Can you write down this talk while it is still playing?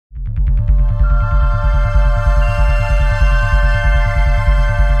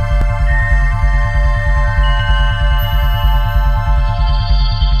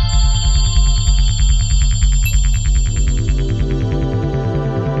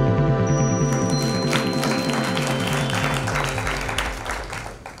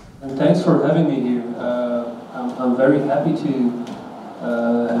thanks for having me here. I'm very happy to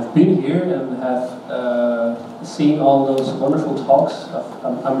have been here and have seen all those wonderful talks.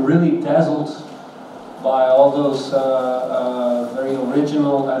 I'm really dazzled by all those very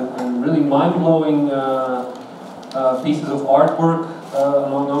original and really mind-blowing pieces of artwork,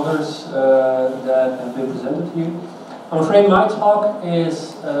 among others, that have been presented here. I'm afraid my talk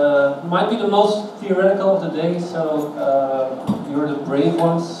is might be the most theoretical of the day, so you're the brave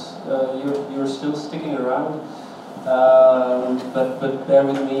ones. You're still sticking around, but bear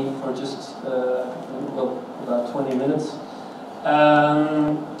with me for just well, about 20 minutes.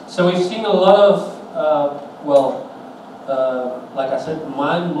 So we've seen a lot of like I said,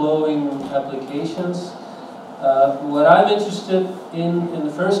 mind-blowing applications. What I'm interested in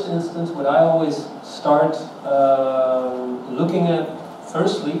the first instance, what I always start looking at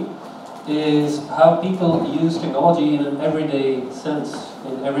firstly, is how people use technology in an everyday sense,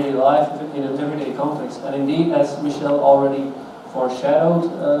 in everyday life, in an everyday context. And indeed, as Michelle already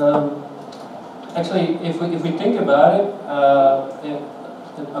foreshadowed, actually, if we think about it,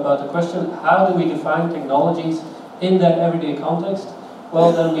 about the question, how do we define technologies in that everyday context?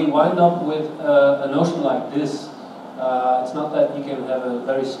 Well, then we wind up with a notion like this. It's not that you can have a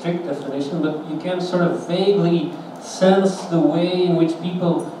very strict definition, but you can sort of vaguely sense the way in which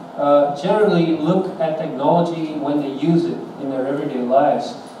people generally look at technology when they use it in their everyday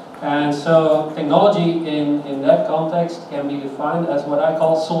lives. And so technology in that context can be defined as what I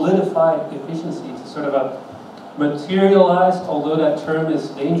call solidified efficiency. It's sort of a materialized, although that term is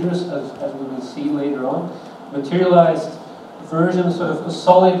dangerous, as we will see later on, materialized version, sort of a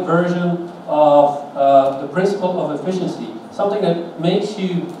solid version of the principle of efficiency. Something that makes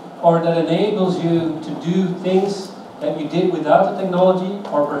you, or that enables you to do things that you did without the technology,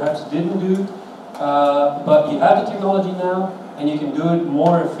 or perhaps didn't do, but you have the technology now, and you can do it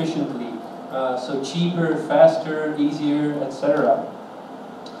more efficiently. So cheaper, faster, easier, etc.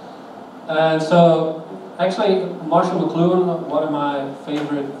 And so, actually, Marshall McLuhan, one of my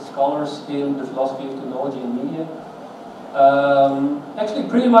favorite scholars in the philosophy of technology and media, actually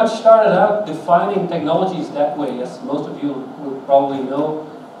pretty much started out defining technologies that way. As most of you will probably know,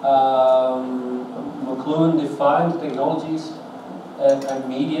 McLuhan defined technologies and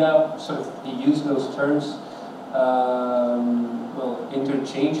media, sort of, he used those terms, well,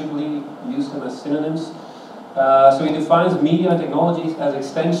 interchangeably, used them as synonyms. So he defines media and technologies as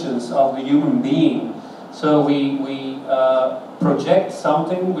extensions of the human being. So we project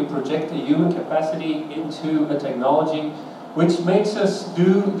something, we project a human capacity into a technology, which makes us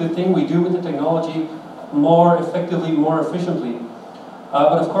do the thing we do with the technology more effectively, more efficiently.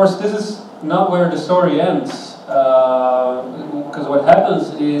 But of course, this is not where the story ends, because what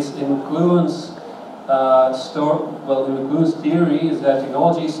happens is in McLuhan's in McLuhan's theory is that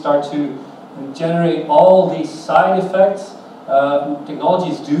technologies start to generate all these side effects.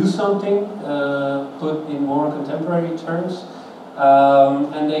 Technologies do something, put in more contemporary terms,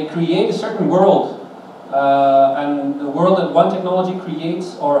 and they create a certain world. And the world that one technology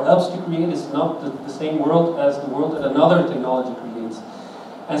creates or helps to create is not the same world as the world that another technology creates.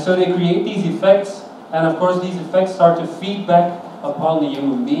 And so they create these effects, and of course these effects start to feed back upon the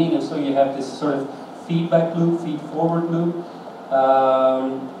human being, and so you have this sort of feedback loop, feed-forward loop,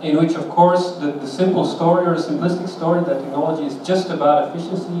 in which, of course, the simple story or the simplistic story that technology is just about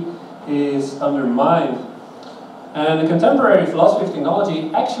efficiency is undermined. And the contemporary philosophy of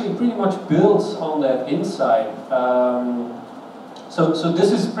technology actually pretty much builds on that insight. So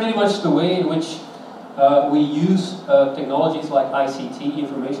this is pretty much the way in which we use technologies like ICT,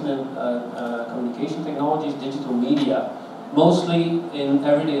 information and communication technologies, digital media, mostly in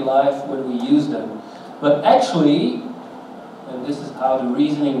everyday life when we use them. But actually, and this is how the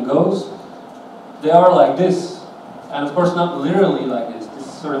reasoning goes, they are like this. And of course not literally like this. This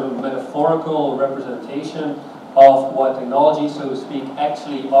is sort of a metaphorical representation of what technology, so to speak,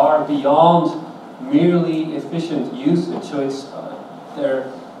 actually are beyond merely efficient usage. So it's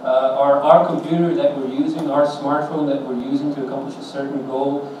our computer that we're using, our smartphone that we're using to accomplish a certain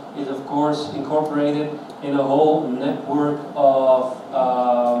goal is of course incorporated in a whole network of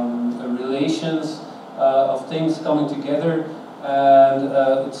relations, of things coming together, and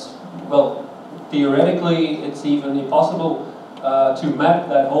it's, well, theoretically it's even impossible to map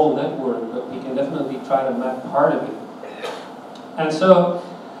that whole network, but we can definitely try to map part of it. And so,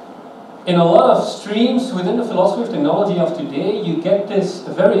 in a lot of streams within the philosophy of technology of today, you get this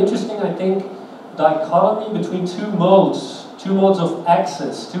very interesting, I think, dichotomy between two modes of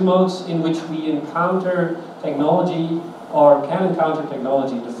access, two modes in which we encounter technology or can encounter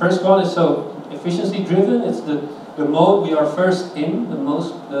technology. The first one is so efficiency driven, it's the the mode we are first in, the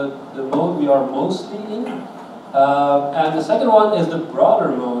mode we are mostly in. And the second one is the broader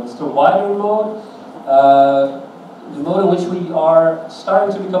mode, it's the wider mode, the mode in which we are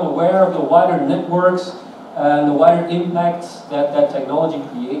starting to become aware of the wider networks and the wider impacts that technology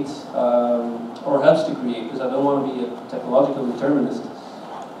creates, or helps to create, because I don't want to be a technological determinist.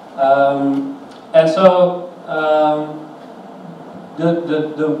 And so,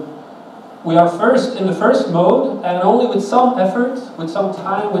 we are first in the first mode, and only with some effort, with some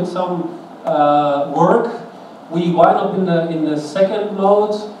time, with some work, we wind up in the second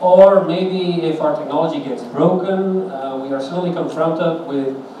mode, or maybe if our technology gets broken, we are suddenly confronted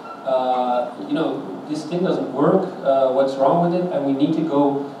with, you know, this thing doesn't work, what's wrong with it, and we need to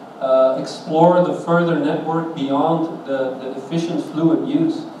go explore the further network beyond the efficient fluid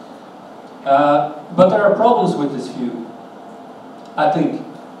use. But there are problems with this view, I think.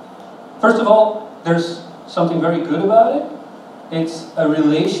 First of all, there's something very good about it. It's a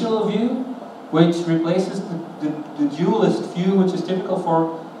relational view, which replaces the dualist view, which is typical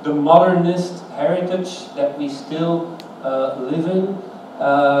for the modernist heritage that we still live in,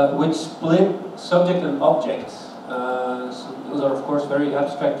 which split subject and object. So those are, of course, very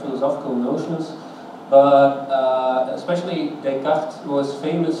abstract philosophical notions, but especially Descartes was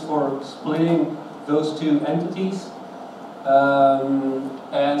famous for splitting those two entities.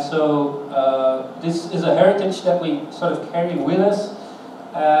 And so this is a heritage that we sort of carry with us,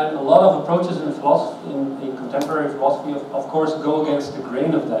 and a lot of approaches in philosophy, in contemporary philosophy, of course, go against the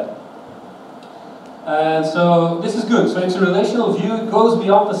grain of that. And so this is good. So it's a relational view. It goes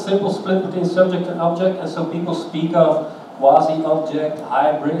beyond the simple split between subject and object, and so people speak of quasi-object,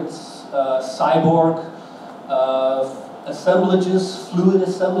 hybrids, cyborg, assemblages, fluid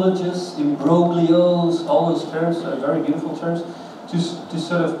assemblages, imbroglios, all those terms are very beautiful terms, to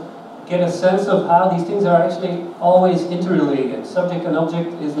sort of get a sense of how these things are actually always interrelated. Subject and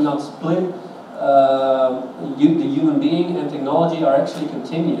object is not split. The human being and technology are actually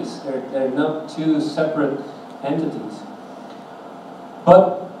continuous. They're not two separate entities.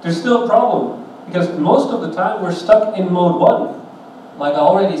 But there's still a problem, because most of the time we're stuck in mode 1. Like I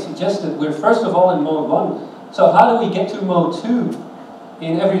already suggested, we're first of all in mode 1. So how do we get to mode 2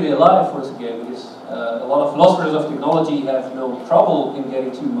 in everyday life, once again? Because a lot of philosophers of technology have no trouble in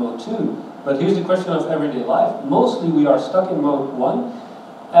getting to mode 2. But here's the question of everyday life. Mostly we are stuck in mode 1.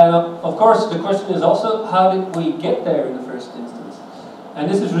 And of course, the question is also, how did we get there in the first instance? And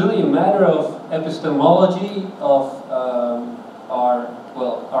this is really a matter of epistemology, of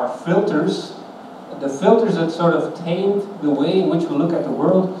our filters, the filters that sort of taint the way in which we look at the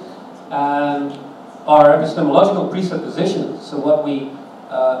world, and our epistemological presuppositions. So what we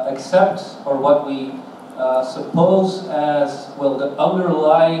accept, or what we suppose as, well, the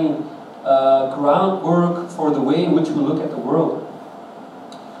underlying groundwork for the way in which we look at the world.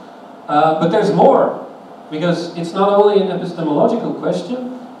 But there's more, because it's not only an epistemological question.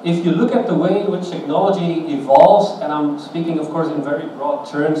 If you look at the way in which technology evolves, and I'm speaking, of course, in very broad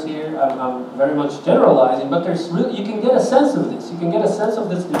terms here, I'm very much generalizing, but there's really, you can get a sense of this. You can get a sense of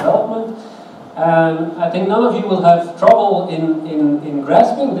this development, and I think none of you will have trouble in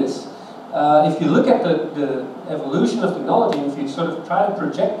grasping this. If you look at the evolution of technology, and if you sort of try to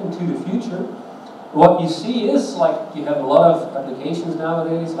project into the future, what you see is, like, you have a lot of applications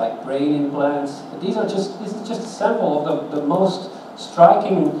nowadays, like brain implants. This is just a sample of the most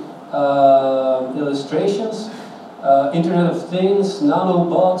striking illustrations. Internet of Things,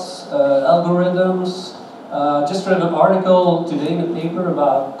 nanobots, algorithms. Just read an article today in the paper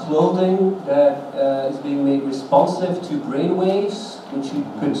about clothing that is being made responsive to brain waves, which you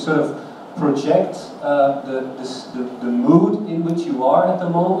could sort of project the mood in which you are at the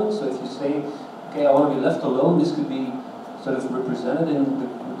moment. So if you say, okay, I want to be left alone, this could be sort of represented in the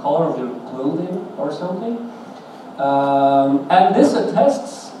color of your clothing or something. And this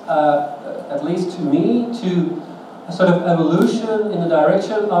attests, at least to me, to a sort of evolution in the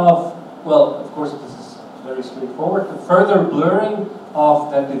direction of, well, of course this is very straightforward, the further blurring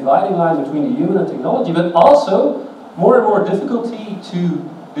of that dividing line between the human and technology, but also more and more difficulty to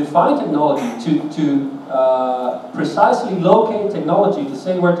define technology, to precisely locate technology, to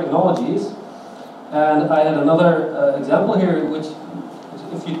say where technology is. And I had another example here, which,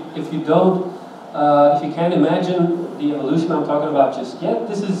 if you can't imagine the evolution I'm talking about just yet,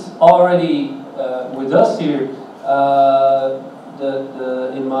 this is already with us here.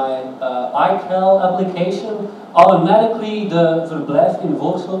 In my iCal application, automatically the Verblijf in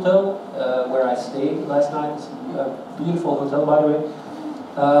Volkshotel, where I stayed last night, it's a beautiful hotel by the way,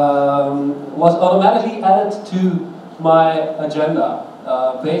 was automatically added to my agenda,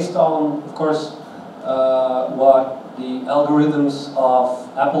 based on, of course, what the algorithms of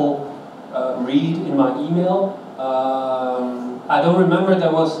Apple read in my email. I don't remember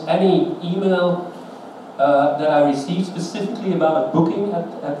there was any email that I received specifically about a booking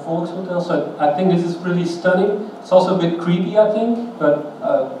at Volkshotel, so I think this is pretty stunning. It's also a bit creepy, I think,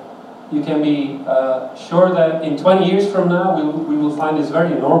 but you can be sure that in 20 years from now we will find this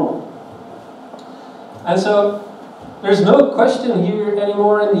very normal. And so there's no question here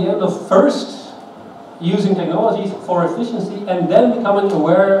anymore in the end of first using technologies for efficiency and then becoming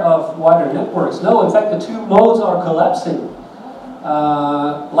aware of wider networks. No, in fact the two modes are collapsing.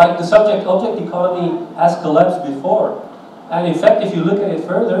 Like the subject-object economy has collapsed before. And in fact, if you look at it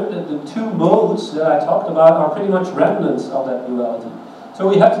further, the two modes that I talked about are pretty much remnants of that duality. So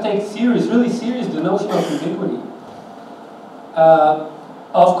we have to take serious, really serious, the notion of ubiquity.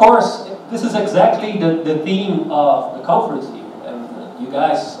 Of course, this is exactly the theme of the conference here, and you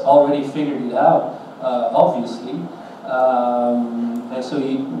guys already figured it out, obviously. And so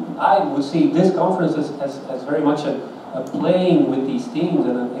I would see this conference as very much a playing with these themes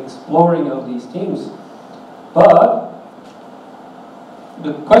and an exploring of these themes. But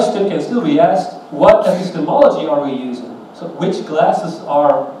the question can still be asked, what epistemology are we using? So which glasses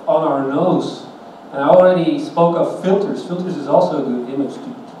are on our nose? And I already spoke of filters. Filters is also a good image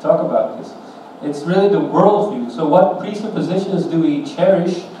to talk about this. It's really the worldview. So what presuppositions do we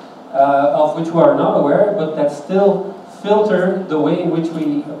cherish, of which we are not aware, but that still filter the way in which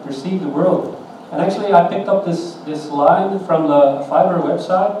we perceive the world? And actually I picked up this line from the Fiverr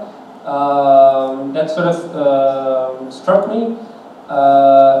website that sort of struck me,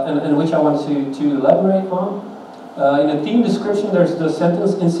 and which I want to elaborate on. In the theme description there's the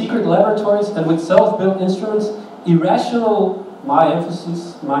sentence, in secret laboratories and with self-built instruments, irrational, my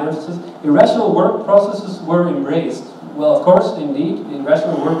emphasis, irrational work processes were embraced. Well, of course, indeed, the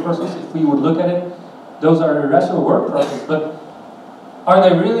irrational work process, if we would look at it, those are irrational work processes, but are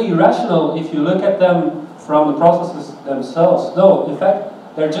they really irrational if you look at them from the processes themselves? No, in fact,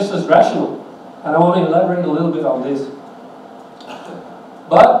 they're just as rational. And I want to elaborate a little bit on this.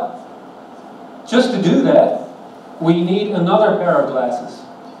 But, just to do that, we need another pair of glasses.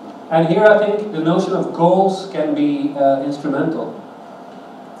 And here I think the notion of goals can be instrumental.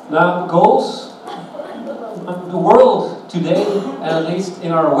 Now, goals, the world today, and at least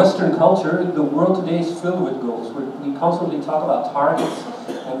in our Western culture, the world today is filled with goals. We constantly talk about targets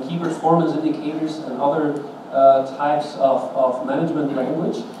and key performance indicators and other types of management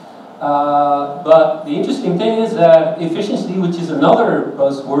language. But the interesting thing is that efficiency, which is another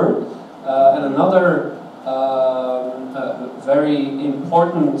buzzword and another very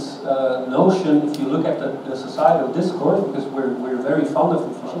important notion if you look at the societal discourse, because we're very fond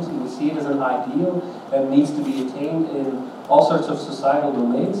of efficiency. We see it as an ideal that needs to be attained in all sorts of societal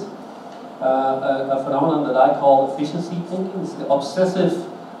domains. A phenomenon that I call efficiency thinking. It's the obsessive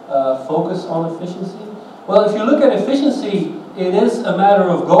focus on efficiency. Well, if you look at efficiency, it is a matter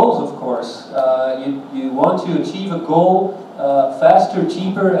of goals, of course. You want to achieve a goal faster,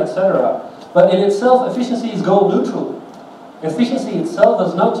 cheaper, etc. But in itself, efficiency is goal neutral. Efficiency itself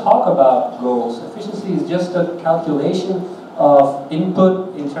does not talk about goals. Efficiency is just a calculation of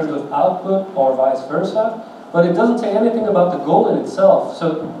input in terms of output or vice versa. But it doesn't say anything about the goal in itself.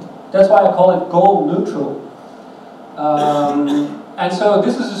 So that's why I call it goal neutral. And so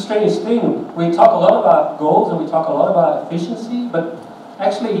this is a strange thing. We talk a lot about goals and we talk a lot about efficiency, but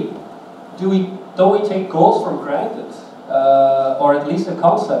actually, don't we take goals for granted? Or at least a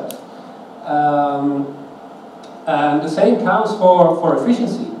concept. And the same counts for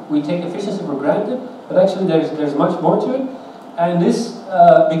efficiency. We take efficiency for granted, but actually there's much more to it. And this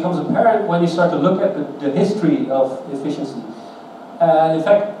becomes apparent when you start to look at the history of efficiency. And in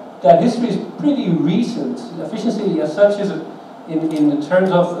fact, that history is pretty recent. Efficiency as such is, in the terms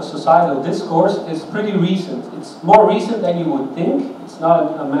of societal discourse, is pretty recent. It's more recent than you would think. It's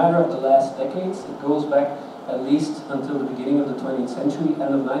not a matter of the last decades. It goes back at least until the beginning of the 20th century,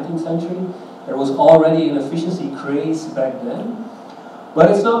 end of 19th century. There was already an efficiency craze back then. But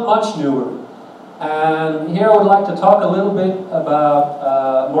it's not much newer. And here I would like to talk a little bit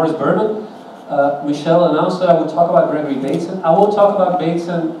about Maurice Berman. Michelle announced that I would talk about Gregory Bateson. I won't talk about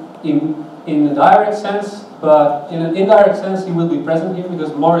Bateson in a direct sense, but in an indirect sense he will be present here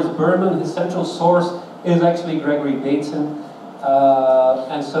because Maurice Berman, his central source, is actually Gregory Bateson.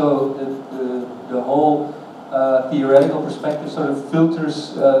 And so the whole theoretical perspective sort of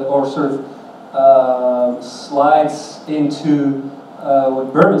filters or sort of slides into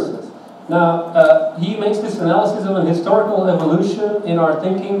what Berman says. Now, he makes this analysis of an historical evolution in our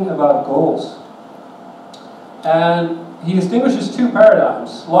thinking about goals. And he distinguishes two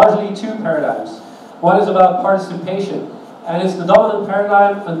paradigms, largely two paradigms. one is about participation. And it's the dominant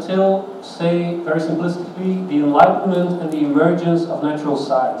paradigm until, say, very simplistically, the Enlightenment and the emergence of natural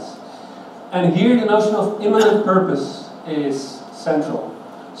science. And here the notion of immanent purpose is central.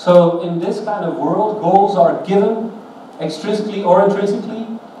 So in this kind of world, goals are given, extrinsically or intrinsically.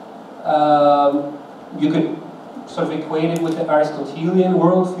 You could sort of equate it with the Aristotelian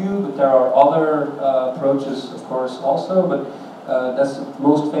worldview, but there are other approaches, of course, also. But that's the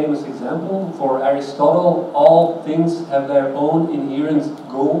most famous example. For Aristotle, all things have their own inherent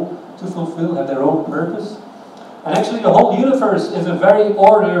goal to fulfill, have their own purpose. And actually the whole universe is a very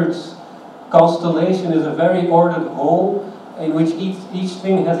ordered constellation, is a very ordered whole in which each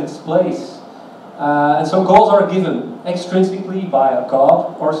thing has its place. And so goals are given extrinsically by a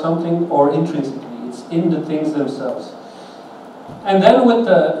god or something, or intrinsically. It's in the things themselves. And then with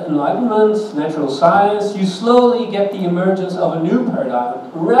the Enlightenment, natural science, you slowly get the emergence of a new paradigm,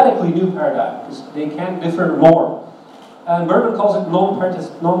 a radically new paradigm, because they can't differ more. And Berman calls it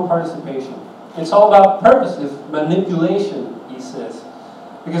non-participation. It's all about purposive manipulation, he says.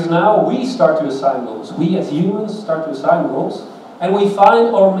 Because now we start to assign goals. We as humans start to assign goals, and we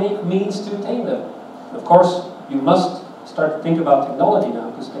find or make means to attain them. Of course, you must start to think about technology now,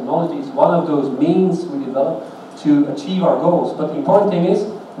 because technology is one of those means we develop to achieve our goals. But the important thing is,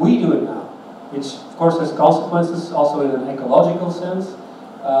 we do it now, which of course has consequences also in an ecological sense,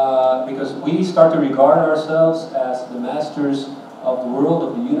 because we start to regard ourselves as the masters of the world,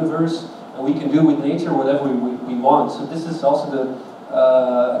 of the universe, and we can do with nature whatever we want. So this is also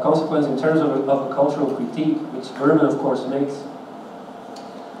a consequence in terms of a cultural critique, which Berman of course makes.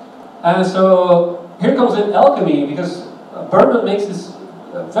 And so here comes in alchemy, because Berman makes this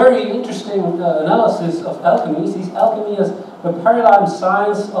very interesting analysis of alchemy. He sees alchemy as the paradigm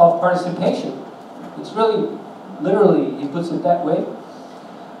science of participation. It's really, literally, he puts it that way.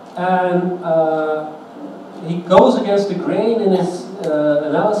 And he goes against the grain in his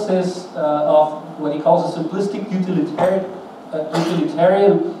analysis of what he calls a simplistic utilitarian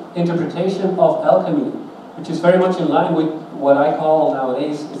interpretation of alchemy, which is very much in line with what I call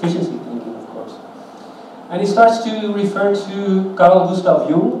nowadays efficiency thinking, of course. And he starts to refer to Carl Gustav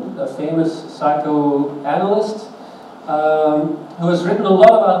Jung, the famous psychoanalyst, who has written a lot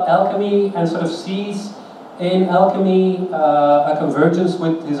about alchemy and sort of sees in alchemy a convergence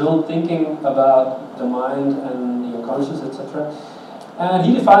with his own thinking about the mind and the unconscious, etc. And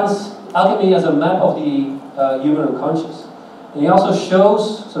he defines alchemy as a map of the human unconscious. And he also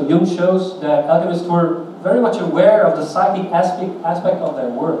shows, so Jung shows, that alchemists were very much aware of the psychic aspect of their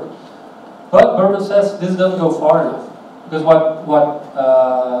work. But Berman says this doesn't go far enough. Because what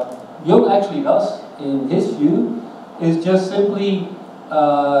Jung actually does, in his view, is just simply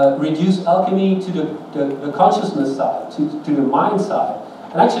reduce alchemy to the consciousness side, to the mind side.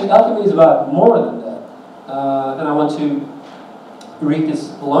 And actually alchemy is about more than that. And I want to read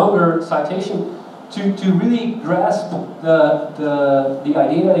this longer citation to really grasp the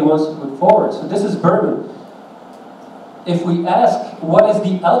idea that he wants to put forward. So this is Berman. If we ask, what is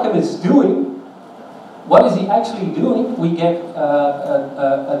the alchemist doing? What is he actually doing? We get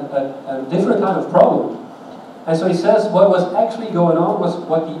a different kind of problem. And so he says what was actually going on was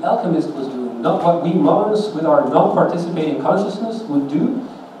what the alchemist was doing, not what we moderns with our non-participating consciousness would do.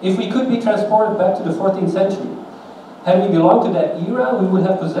 If we could be transported back to the 14th century, had we belonged to that era, we would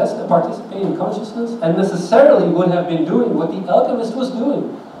have possessed a participating consciousness and necessarily would have been doing what the alchemist was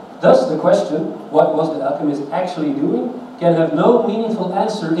doing. Thus the question, what was the alchemist actually doing, can have no meaningful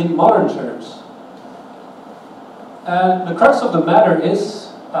answer in modern terms. And the crux of the matter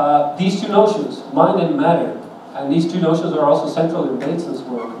is these two notions, mind and matter. And these two notions are also central in Bateson's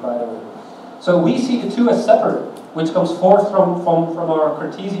work, by the way. So we see the two as separate, which comes forth from our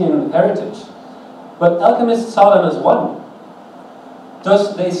Cartesian heritage. But alchemists saw them as one.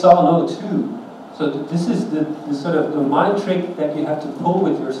 Thus they saw no two. So this is the sort of the mind trick that you have to pull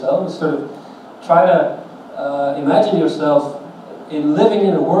with yourself, sort of try to imagine yourself in living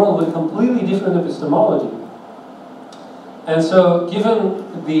in a world with completely different epistemology. And so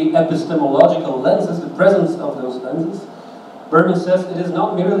given the epistemological lenses, the presence of those lenses, Berman says it is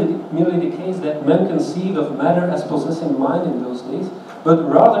not merely the case that men conceived of matter as possessing mind in those days, but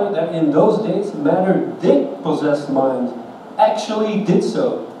rather that in those days matter did possess mind, actually did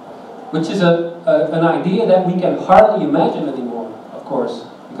so, which is an idea that we can hardly imagine anymore, of course,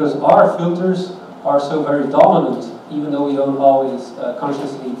 because our filters are so very dominant, even though we don't always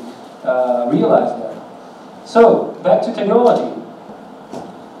consciously realize that. So, back to technology.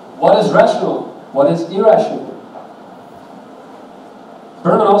 What is rational? What is irrational?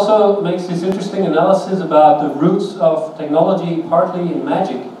 Berman also makes this interesting analysis about the roots of technology, partly in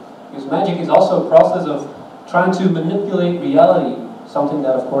magic. Because magic is also a process of trying to manipulate reality, something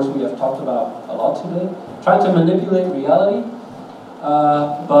that of course we have talked about a lot today. Trying to manipulate reality,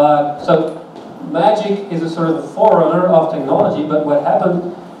 so magic is a sort of a forerunner of technology, but what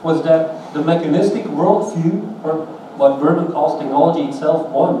happened was that the mechanistic worldview, or what Berman calls technology itself,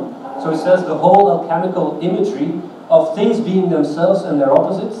 won. So he says the whole alchemical imagery of things being themselves and their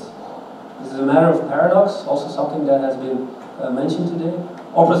opposites. This is a matter of paradox, also something that has been mentioned today.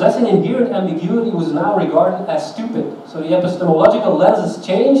 Or possessing inherent ambiguity was now regarded as stupid. So the epistemological lenses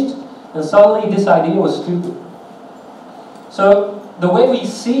changed, and suddenly this idea was stupid. So the way we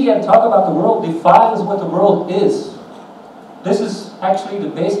see and talk about the world defines what the world is. This is actually the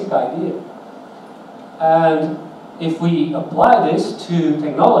basic idea. And if we apply this to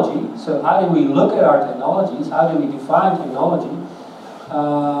technology, so how do we look at our technologies, how do we define technology,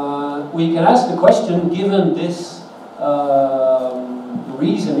 we can ask the question, given this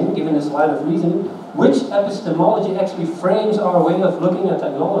reasoning, given this line of reasoning, which epistemology actually frames our way of looking at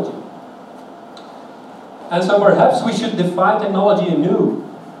technology? And so perhaps we should define technology anew.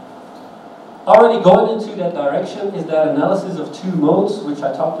 Already going into that direction is that analysis of two modes, which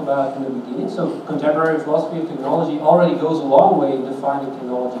I talked about in the beginning. So contemporary philosophy of technology already goes a long way in defining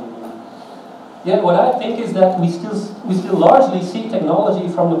technology anew. Yet what I think is that we still largely see technology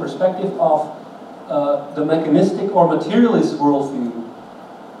from the perspective of the mechanistic or materialist worldview,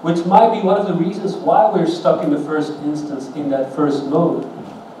 which might be one of the reasons why we're stuck in the first instance in that first mode.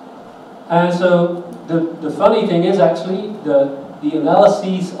 And so the funny thing is actually the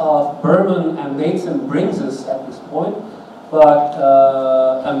analyses of Berman and Bateson brings us at this point, but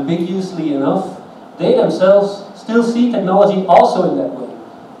ambiguously enough, they themselves still see technology also in that way.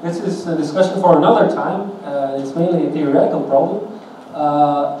 This is a discussion for another time. It's mainly a theoretical problem,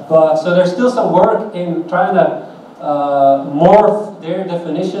 but so there's still some work in trying to morph their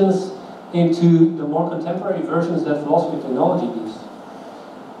definitions into the more contemporary versions that philosophy of technology gives.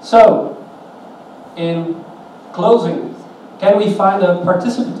 So, in closing, can we find a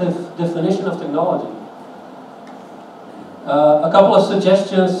participative definition of technology? A couple of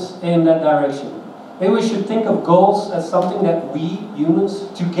suggestions in that direction. Maybe we should think of goals as something that we, humans,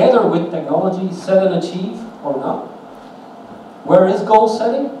 together with technology, set and achieve, or not. Where is goal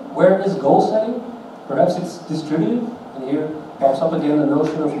setting? Where is goal setting? Perhaps it's distributed, and here pops up again the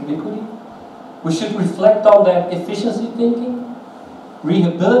notion of ubiquity. We should reflect on that efficiency thinking,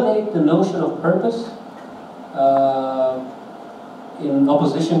 rehabilitate the notion of purpose, in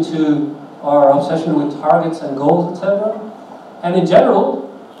opposition to our obsession with targets and goals, etc. And in general,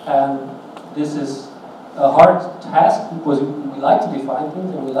 and this is a hard task because we like to define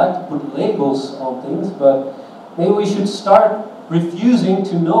things and we like to put labels on things, but maybe we should start refusing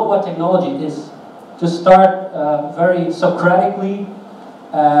to know what technology is. Just start very Socratically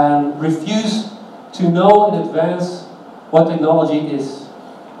and refuse to know in advance what technology is.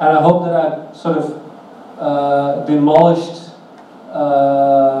 And I hope that I've sort of demolished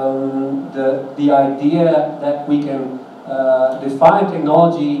the idea that we can define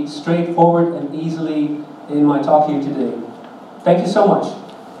technology straightforward and easily in my talk here today. Thank you so much.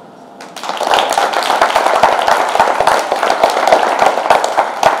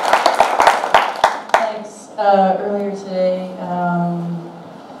 Thanks. Earlier today,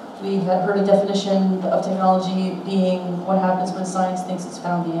 we had heard a definition of technology being what happens when science thinks it's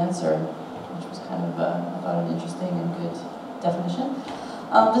found the answer, which was kind of about an interesting and good definition.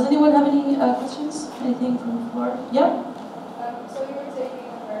 Does anyone have any questions? Anything from the floor? Yeah? So you were taking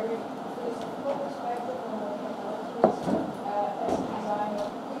a very philosophical perspective on what technology is as a designer.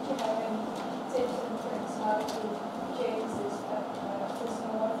 Would you have any tips and tricks how to change this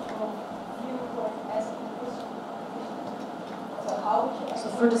epistemological viewpoint as an So how would you... So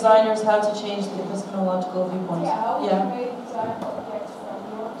for designers, how to change the epistemological viewpoint? Yeah, how would you make design objects from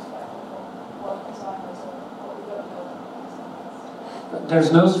your perspective of what designers or what we don't know?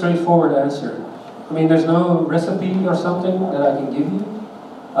 There's no straightforward answer. I mean, there's no recipe or something that I can give you.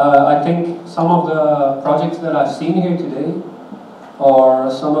 I think some of the projects that I've seen here today, or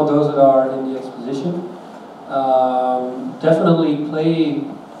some of those that are in the exposition, definitely play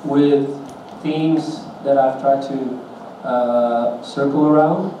with themes that I've tried to circle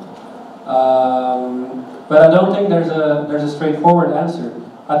around. But I don't think there's a straightforward answer.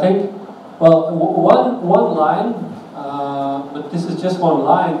 I think, well, one line, but this is just one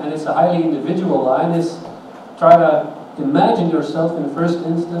line, and it's a highly individual line, is try to imagine yourself in the first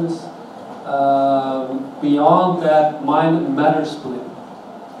instance beyond that mind-matter split.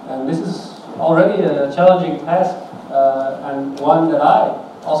 And this is already a challenging task, and one that I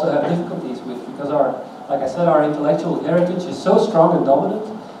also have difficulties with, because like I said, our intellectual heritage is so strong and dominant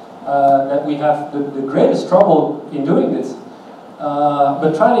that we have the greatest trouble in doing this.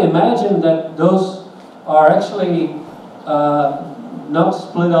 But try to imagine that those are actually not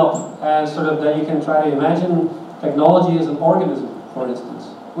split up as sort of that you can try to imagine technology as an organism, for instance,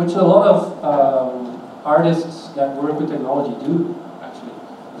 which a lot of artists that work with technology do, actually.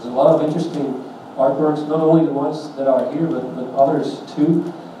 There's a lot of interesting artworks, not only the ones that are here, but others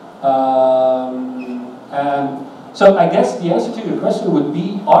too. And so I guess the answer to your question would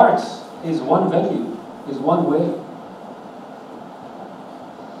be art is one venue, is one way.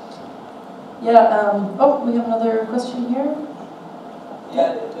 Yeah, oh, we have another question here.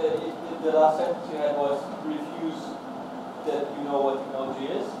 Yeah, the last sentence you had was refuse that you know what technology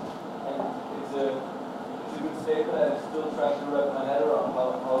is. And it's a good statement, and I'm still trying to wrap my head around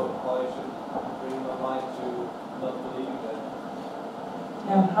how I should bring my mind to not believing that.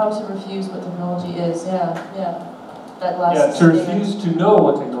 Yeah, how to refuse what technology is, yeah. That last to statement. refuse to know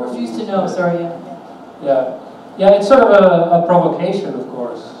what technology is. Refuse to know, sorry, Yeah, it's sort of a provocation, of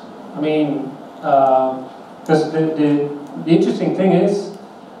course. I mean, because the interesting thing is,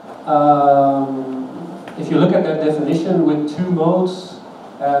 if you look at that definition with two modes,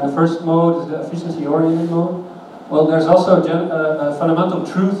 and the first mode is the efficiency-oriented mode, well, there's also a fundamental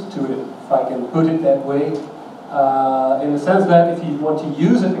truth to it, if I can put it that way, in the sense that if you want to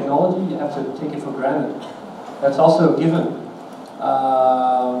use a technology, you have to take it for granted. That's also given.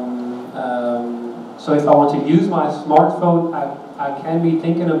 So if I want to use my smartphone, I can be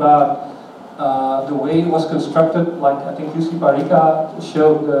thinking about the way it was constructed, like I think Jussi Parikka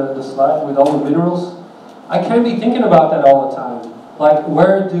showed the slide with all the minerals. I can be thinking about that all the time. Like,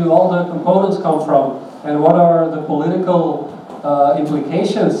 where do all the components come from? And what are the political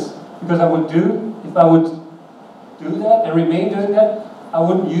implications? Because if I would do that and remain doing that, I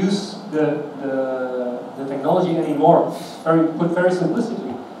wouldn't use the technology anymore. It's put very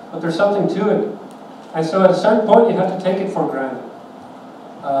simplistically. But there's something to it. And so at a certain point, you have to take it for granted.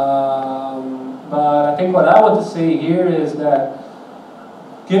 But I think what I want to say here is that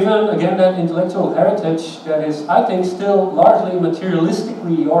given, again, that intellectual heritage that is, I think, still largely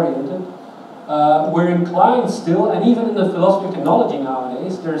materialistically oriented, we're inclined still, and even in the philosophy of technology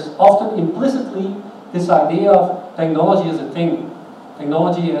nowadays, there's often implicitly this idea of technology as a thing.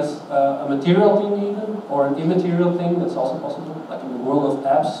 Technology as a material thing even, or an immaterial thing, that's also possible, like in the world of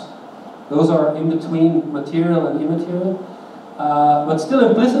apps. Those are in between material and immaterial. But still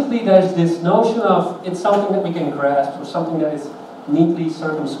implicitly there's this notion of it's something that we can grasp, or something that is neatly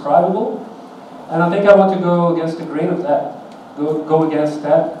circumscribable. And I think I want to go against the grain of that, go against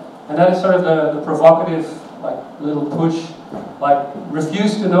that. And that is sort of the provocative, like, little push, like,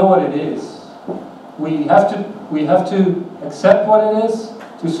 refuse to know what it is. We have to accept what it is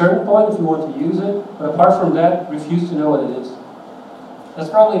to a certain point if we want to use it, but apart from that, refuse to know what it is. That's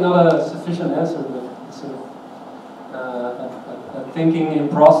probably not a sufficient answer, but it's sort of a thinking in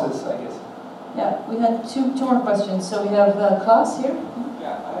process, I guess. Yeah, we had two more questions. So we have Klaas here.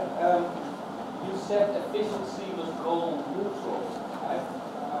 Yeah, you said efficiency was goal neutral. I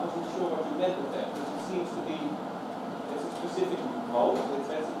wasn't sure what you meant with that, because it seems to be, it's a specific mode.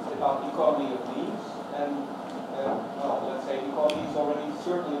 It's about economy of means, and well, let's say economy is already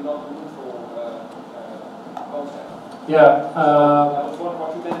certainly not a neutral concept. Yeah. I was wondering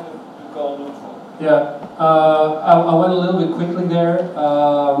what you meant with goal neutral. Yeah, I went a little bit quickly there.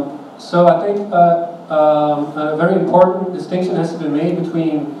 So I think a very important distinction has to be made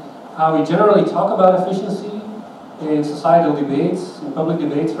between how we generally talk about efficiency in societal debates, in public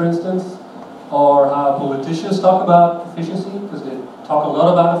debates, for instance, or how politicians talk about efficiency, because they talk a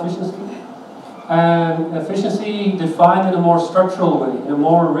lot about efficiency. And efficiency defined in a more structural way, in a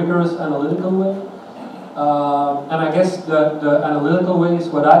more rigorous analytical way. And I guess the analytical way is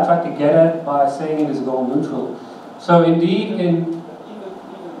what I try to get at by saying it is goal neutral. So indeed, even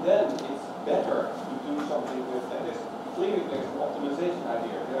then, it's better to do something with that. Clearly, there's an optimization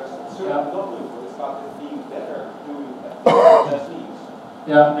idea. There's certainly not neutral. It's about it being better doing less needs.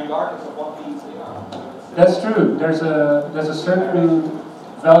 Yeah. Regardless of what needs they are. That's true. There's a certain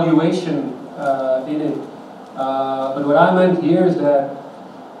valuation in it. But what I meant here is that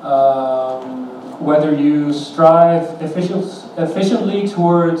whether you strive efficiently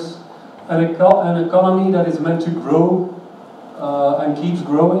towards an economy that is meant to grow and keeps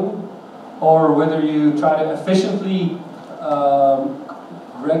growing, or whether you try to efficiently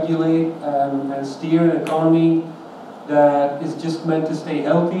regulate and steer an economy that is just meant to stay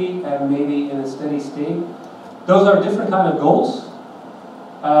healthy and maybe in a steady state, those are different kind of goals.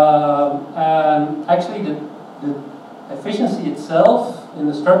 And actually the efficiency itself, in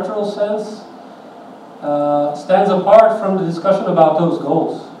the structural sense, stands apart from the discussion about those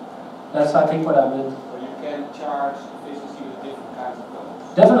goals. That's, I think, what I meant. So you can charge efficiency with different kinds of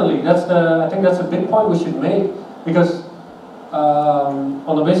goals. Definitely, I think that's a big point we should make, because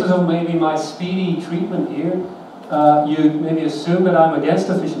on the basis of maybe my speedy treatment here, you maybe assume that I'm against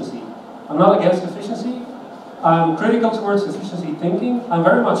efficiency. I'm not against efficiency. I'm critical towards efficiency thinking. I'm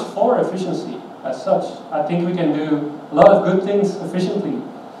very much for efficiency as such. I think we can do a lot of good things efficiently.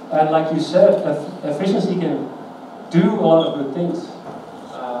 And like you said, efficiency can do a lot of good things.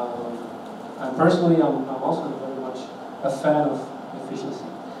 And personally, I'm also very much a fan of efficiency.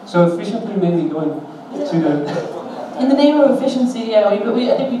 So efficiently, maybe going to the... In the name of efficiency, yeah, I think we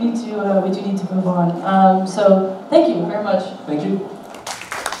do need to move on. So thank you very much. Thank you.